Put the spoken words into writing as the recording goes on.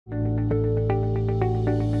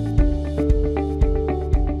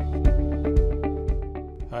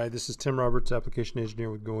this is Tim Roberts, Application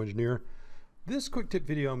Engineer with GoEngineer. This quick tip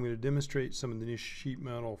video, I'm going to demonstrate some of the new sheet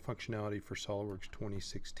metal functionality for SOLIDWORKS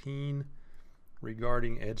 2016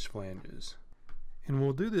 regarding edge flanges. And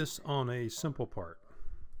we'll do this on a simple part.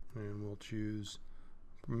 And we'll choose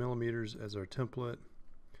millimeters as our template.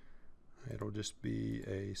 It'll just be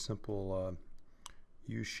a simple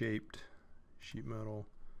U-shaped sheet metal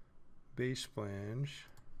base flange.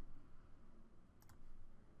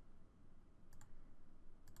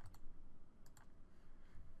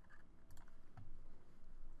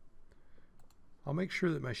 I'll make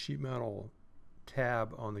sure that my sheet metal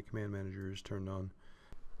tab on the command manager is turned on.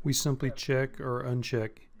 We simply check or uncheck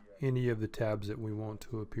any of the tabs that we want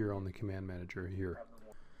to appear on the command manager here.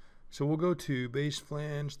 So we'll go to base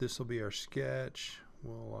flange. This will be our sketch.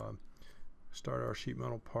 We'll start our sheet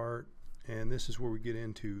metal part, and this is where we get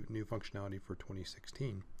into new functionality for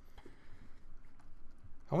 2016.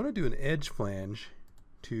 I want to do an edge flange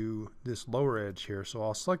to this lower edge here, so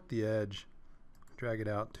I'll select the edge, drag it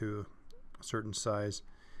out to a certain size,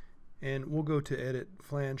 and we'll go to edit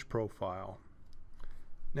flange profile.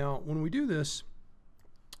 Now when we do this,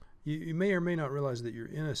 you may or may not realize that you're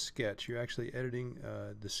in a sketch. You're actually editing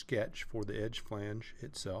the sketch for the edge flange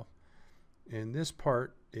itself, and this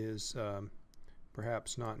part is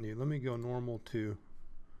perhaps not new. Let me go normal to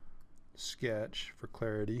sketch for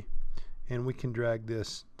clarity, and we can drag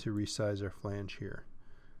this to resize our flange here.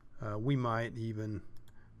 We might even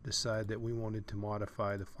decide that we wanted to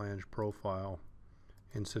modify the flange profile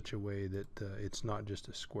in such a way that it's not just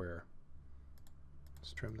a square.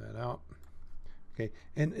 Let's trim that out. Okay,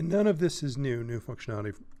 and none of this is new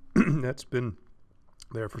functionality. That's been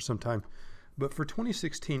there for some time. But for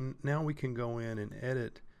 2016, now we can go in and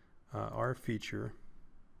edit our feature.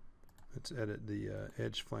 Let's edit the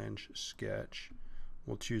edge flange sketch.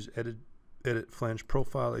 We'll choose edit flange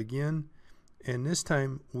profile again. And this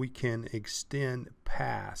time we can extend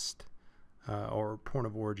past our point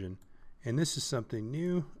of origin. And this is something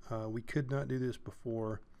new. We could not do this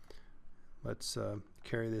before. Let's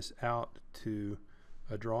carry this out to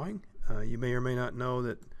a drawing. You may or may not know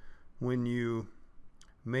that when you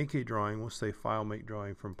make a drawing, we'll say file make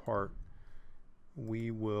drawing from part,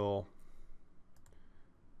 we will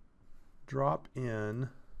drop in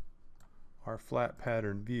our flat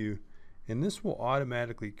pattern view, and this will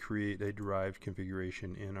automatically create a derived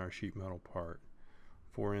configuration in our sheet metal part.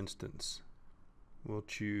 For instance, we'll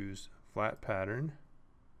choose flat pattern.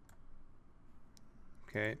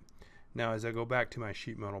 Okay, now as I go back to my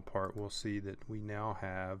sheet metal part, we'll see that we now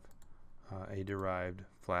have a derived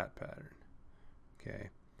flat pattern. Okay,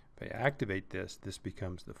 if I activate this, this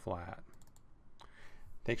becomes the flat.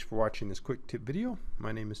 Thanks for watching this quick tip video.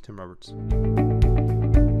 My name is Tim Roberts.